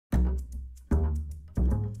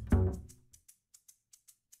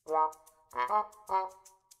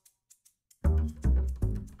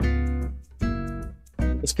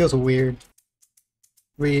This feels weird.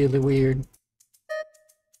 Really weird.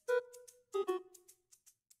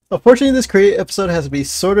 Unfortunately, this create episode has to be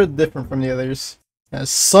sort of different from the others, as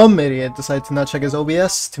some idiot decided to not check his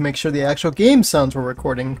OBS to make sure the actual game sounds were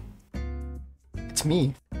recording. It's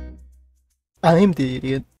me. I'm the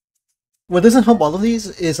idiot. What doesn't help all of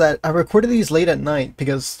these is that I recorded these late at night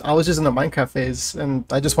because I was just in the Minecraft phase and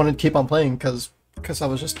I just wanted to keep on playing because I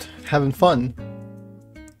was just having fun.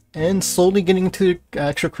 And slowly getting into the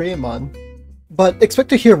actual create mod. But expect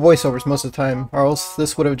to hear voiceovers most of the time, or else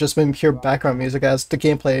this would have just been pure background music as the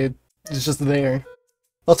gameplay is just there.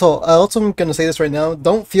 Also, I'm gonna say this right now,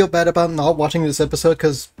 don't feel bad about not watching this episode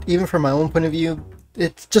because even from my own point of view,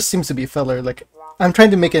 it just seems to be filler. Like, I'm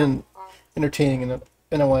trying to make it entertaining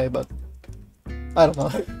in a way, but I don't know.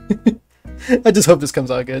 I just hope this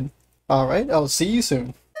comes out good. Alright, I'll see you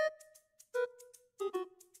soon.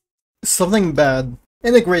 Something bad,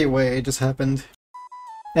 in a great way, just happened.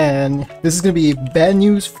 And this is gonna be bad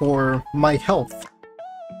news for my health.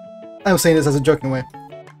 I'm saying this as a joking way.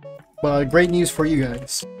 But great news for you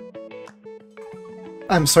guys.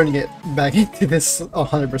 I'm starting to get back into this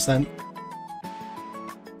 100%.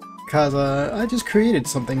 Cause I just created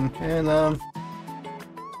something, and I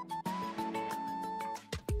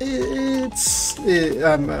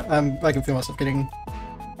can feel myself getting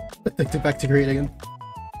addicted back to creating again.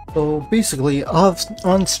 So basically,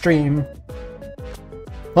 on stream,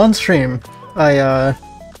 I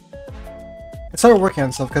started working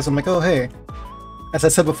on stuff because I'm like, oh hey, as I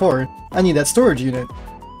said before, I need that storage unit,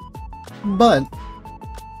 but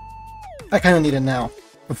I kind of need it now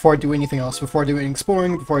before I do anything else, before I do any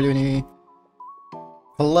exploring, before I do any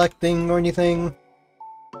collecting or anything,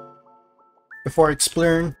 before I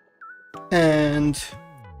explore. And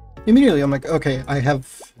immediately I'm like, okay, I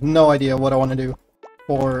have no idea what I want to do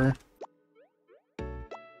for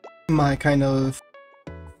my kind of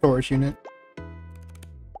storage unit.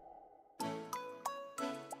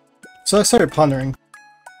 So I started pondering,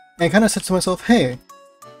 and kind of said to myself, hey,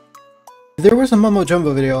 there was a Mumbo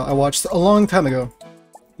Jumbo video I watched a long time ago,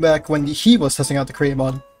 back when he was testing out the create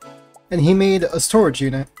mod, and he made a storage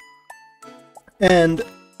unit. And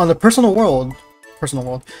on the personal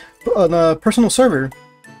server,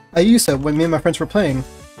 I used it when me and my friends were playing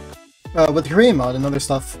with the create mod and other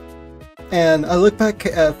stuff. And I look back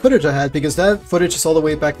at footage I had, because that footage is all the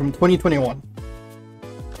way back from 2021.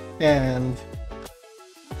 And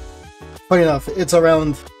funny enough, it's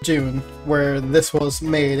around June where this was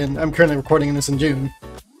made, and I'm currently recording this in June.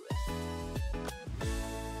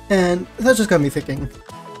 And that just got me thinking,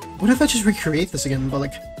 what if I just recreate this again, but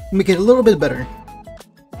like make it a little bit better?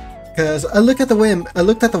 Because I looked at the way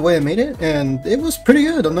I made it, and it was pretty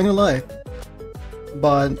good, I'm not gonna lie.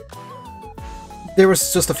 But there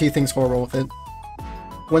was just a few things horrible with it.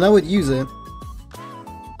 When I would use it,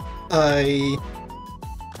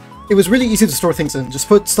 it was really easy to store things in. Just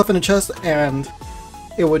put stuff in a chest and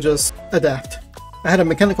it would just adapt. I had a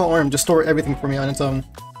mechanical arm just store everything for me on its own.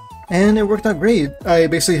 And it worked out great. I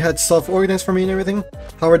basically had stuff organized for me and everything.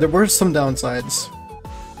 However, there were some downsides.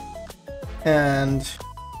 And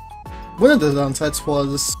one of the downsides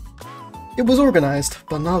was it was organized,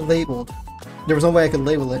 but not labeled. There was no way I could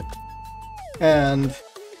label it. And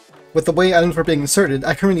with the way items were being inserted,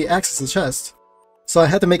 I couldn't really access the chest. So I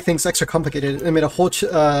had to make things extra complicated and made a whole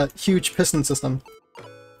huge piston system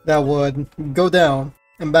that would go down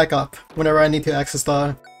and back up whenever I need to access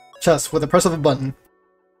the chest with the press of a button.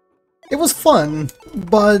 It was fun,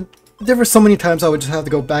 but there were so many times I would just have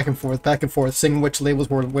to go back and forth, seeing which labels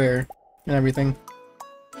were where and everything.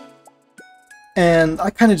 And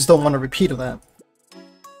I kind of just don't want a repeat of that.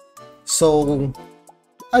 So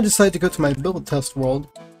I decided to go to my build test world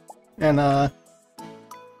and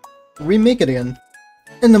remake it again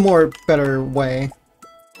in a more better way.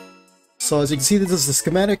 So as you can see, this is the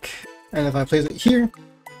schematic, and if I place it here,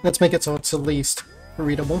 let's make it so it's at least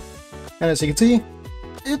readable. And as you can see,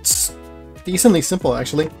 it's decently simple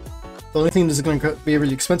actually. The only thing that's going to be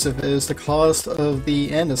really expensive is the cost of the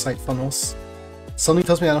andesite funnels. Something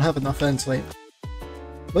tells me I don't have enough andesite.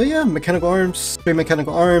 But yeah, mechanical arms, 3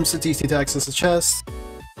 mechanical arms, it's easy to access the chest.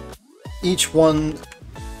 Each one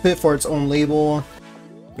fit for its own label.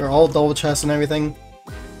 They're all double chests and everything.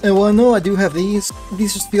 And while I know I do have these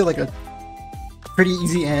just feel like a pretty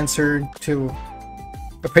easy answer to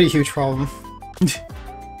a pretty huge problem.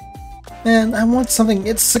 And I want something,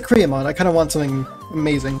 it's a create mod, I kind of want something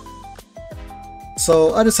amazing.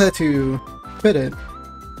 So I decided to fit it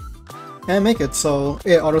and make it so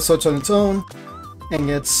it auto-sorts on its own and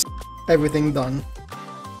gets everything done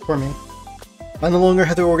for me. I no longer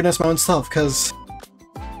have to organize my own stuff, because,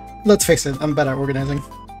 let's face it, I'm bad at organizing.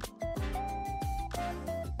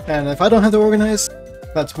 And if I don't have to organize,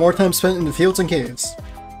 that's more time spent in the fields and caves.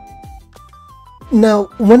 Now,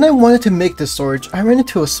 when I wanted to make this storage, I ran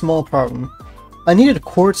into a small problem. I needed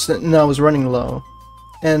quartz and I was running low,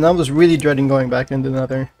 and I was really dreading going back into the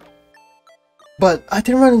Nether. But I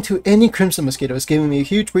didn't run into any crimson mosquitoes, giving me a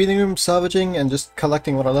huge breathing room, salvaging, and just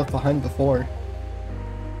collecting what I left behind before.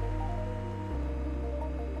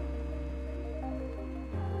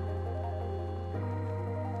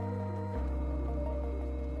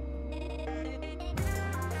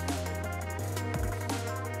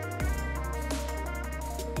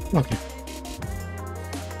 Okay.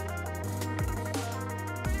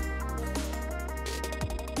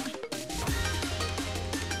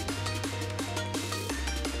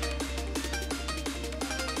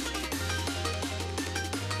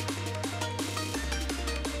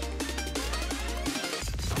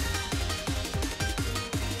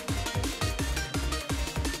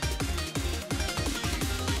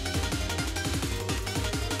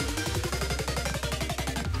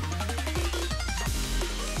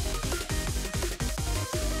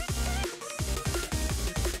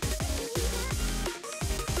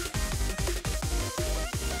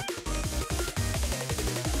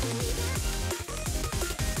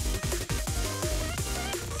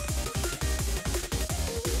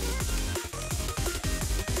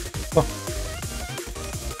 Oh.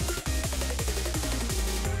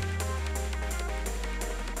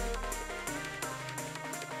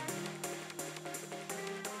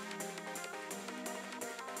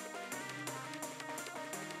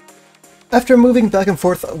 After moving back and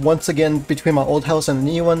forth once again between my old house and the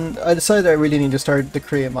new one, I decided I really need to start the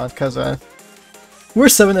create mod because we're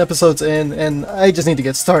 7 episodes in and I just need to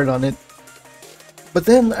get started on it. But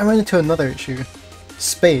then I ran into another issue.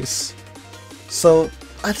 Space. So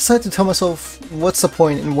I decided to tell myself, what's the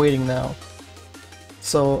point in waiting now?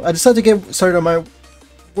 So I decided to get started on my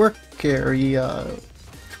work area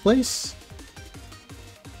place?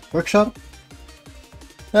 Workshop?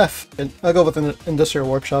 F it. I'll go with an industrial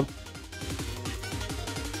workshop.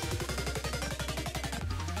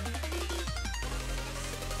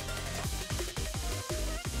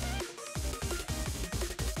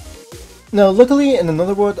 Now, luckily, in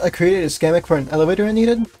another world, I created a schematic for an elevator I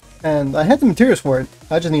needed, and I had the materials for it,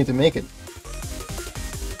 I just needed to make it.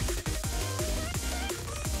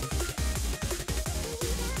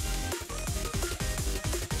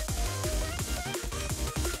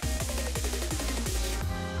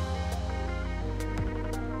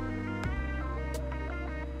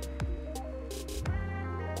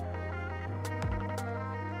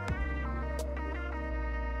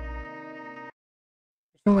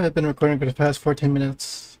 I've been recording for the past 14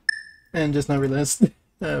 minutes and just now realized.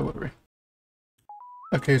 Whatever.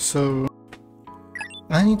 Okay, so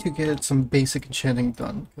I need to get some basic enchanting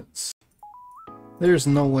done because there's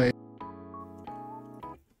no way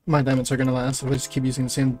my diamonds are gonna last if I just keep using the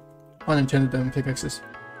same unenchanted diamond pickaxes.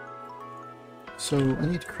 So I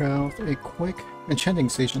need to craft a quick enchanting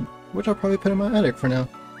station, which I'll probably put in my attic for now,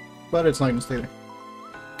 but it's not gonna stay there.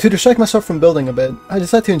 To distract myself from building a bit, I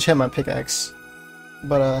decided to enchant my pickaxe.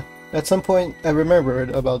 But at some point I remembered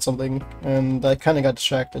about something and I kinda got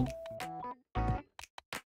distracted.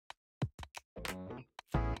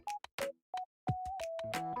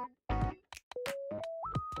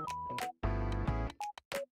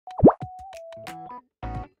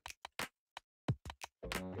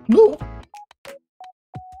 No!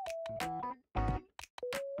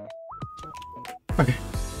 Okay.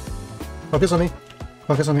 Focus on me.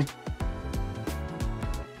 Focus on me.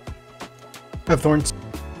 I have thorns.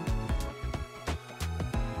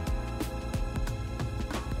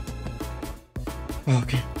 Oh,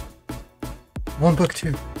 okay. 1 book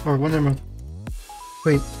 2. Or 1 emerald.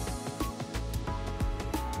 Wait.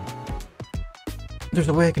 There's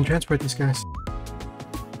a way I can transport these guys.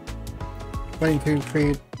 I need to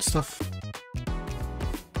create stuff.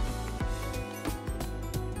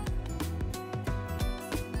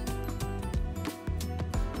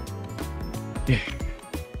 Yeah.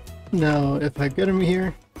 Now, if I get him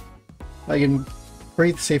here, I can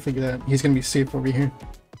breathe safely that he's gonna be safe over here.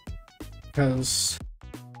 Because,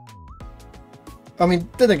 I mean,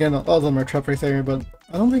 then again, all of them are trapped right there, but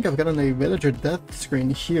I don't think I've gotten a villager death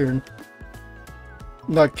screen here.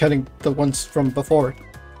 Not counting the ones from before.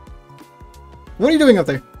 What are you doing up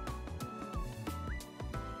there?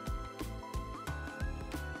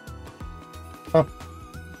 Oh.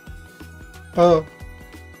 Oh.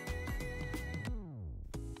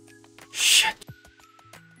 Shit.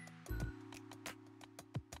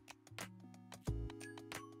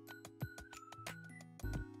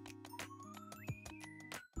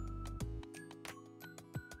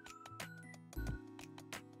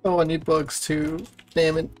 Oh, I need bugs too.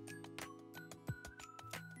 Damn it.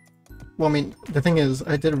 Well, I mean, the thing is,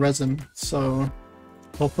 I did resin, so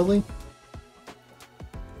hopefully.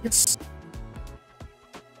 Yes.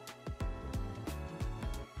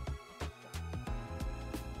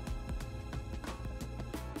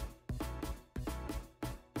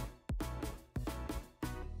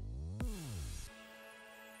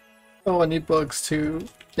 Oh, I need bugs too.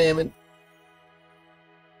 Damn it.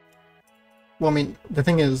 Well, I mean, the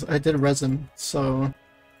thing is, I did resin, so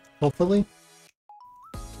hopefully.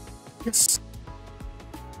 Yes.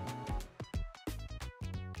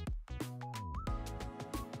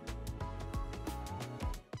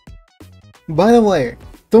 By the way,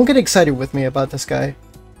 don't get excited with me about this guy.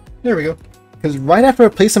 There we go. Because right after I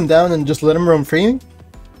place him down and just let him roam free,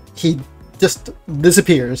 he just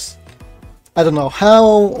disappears. I don't know how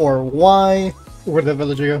or why. Where'd the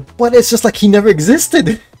villager go? But it's just like he never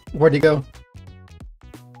existed! Where'd he go?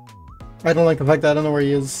 I don't like the fact that I don't know where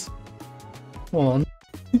he is. Hold on.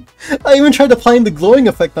 I even tried applying the glowing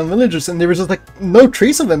effect on villagers and there was just like no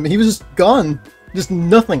trace of him. He was just gone. Just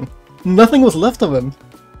nothing. Nothing was left of him.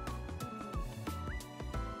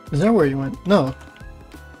 Is that where he went? No.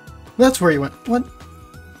 That's where he went. What?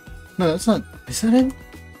 No, that's not. Is that him?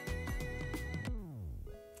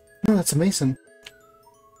 No, that's a mason.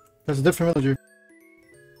 That's a different villager.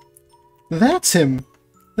 That's him!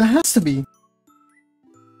 That has to be!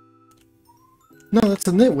 No, that's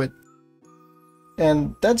a nitwit.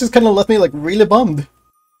 And that just kind of left me like really bummed.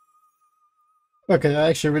 Okay, that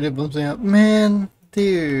actually really bums me out. Man,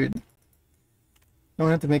 dude. I'm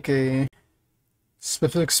gonna have to make a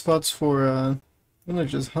specific spots for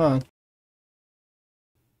villagers, huh?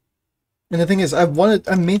 And the thing is, I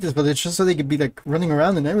made this village just so they could be like running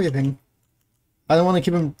around and everything. I don't want to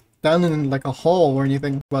keep them down in like a hall or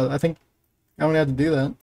anything, but I think I'm gonna have to do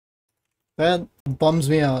that. That bums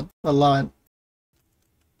me out a lot.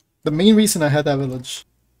 The main reason I had that village.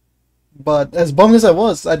 But as bummed as I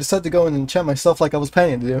was, I decided to go and enchant myself like I was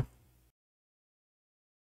planning to do.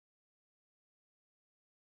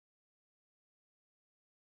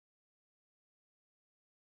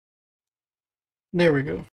 There we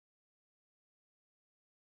go.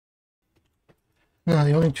 Now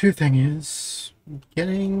the only true thing is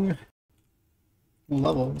getting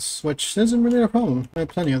levels, which isn't really a problem. I have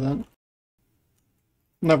plenty of that.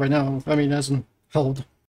 Not right now. I mean, it hasn't held.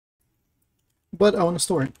 But I want to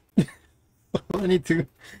store it. I need to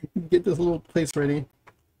get this little place ready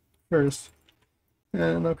first.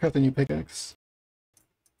 And I'll craft a new pickaxe.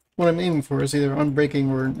 What I'm aiming for is either unbreaking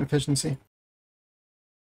or efficiency.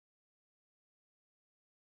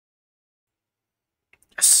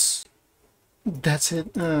 Yes! That's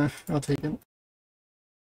it. I'll take it.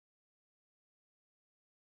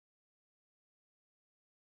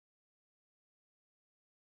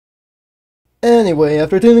 Anyway,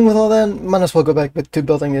 after dealing with all that, might as well go back to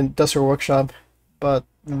building the industrial workshop. But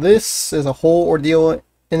this is a whole ordeal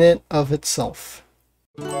in it of itself.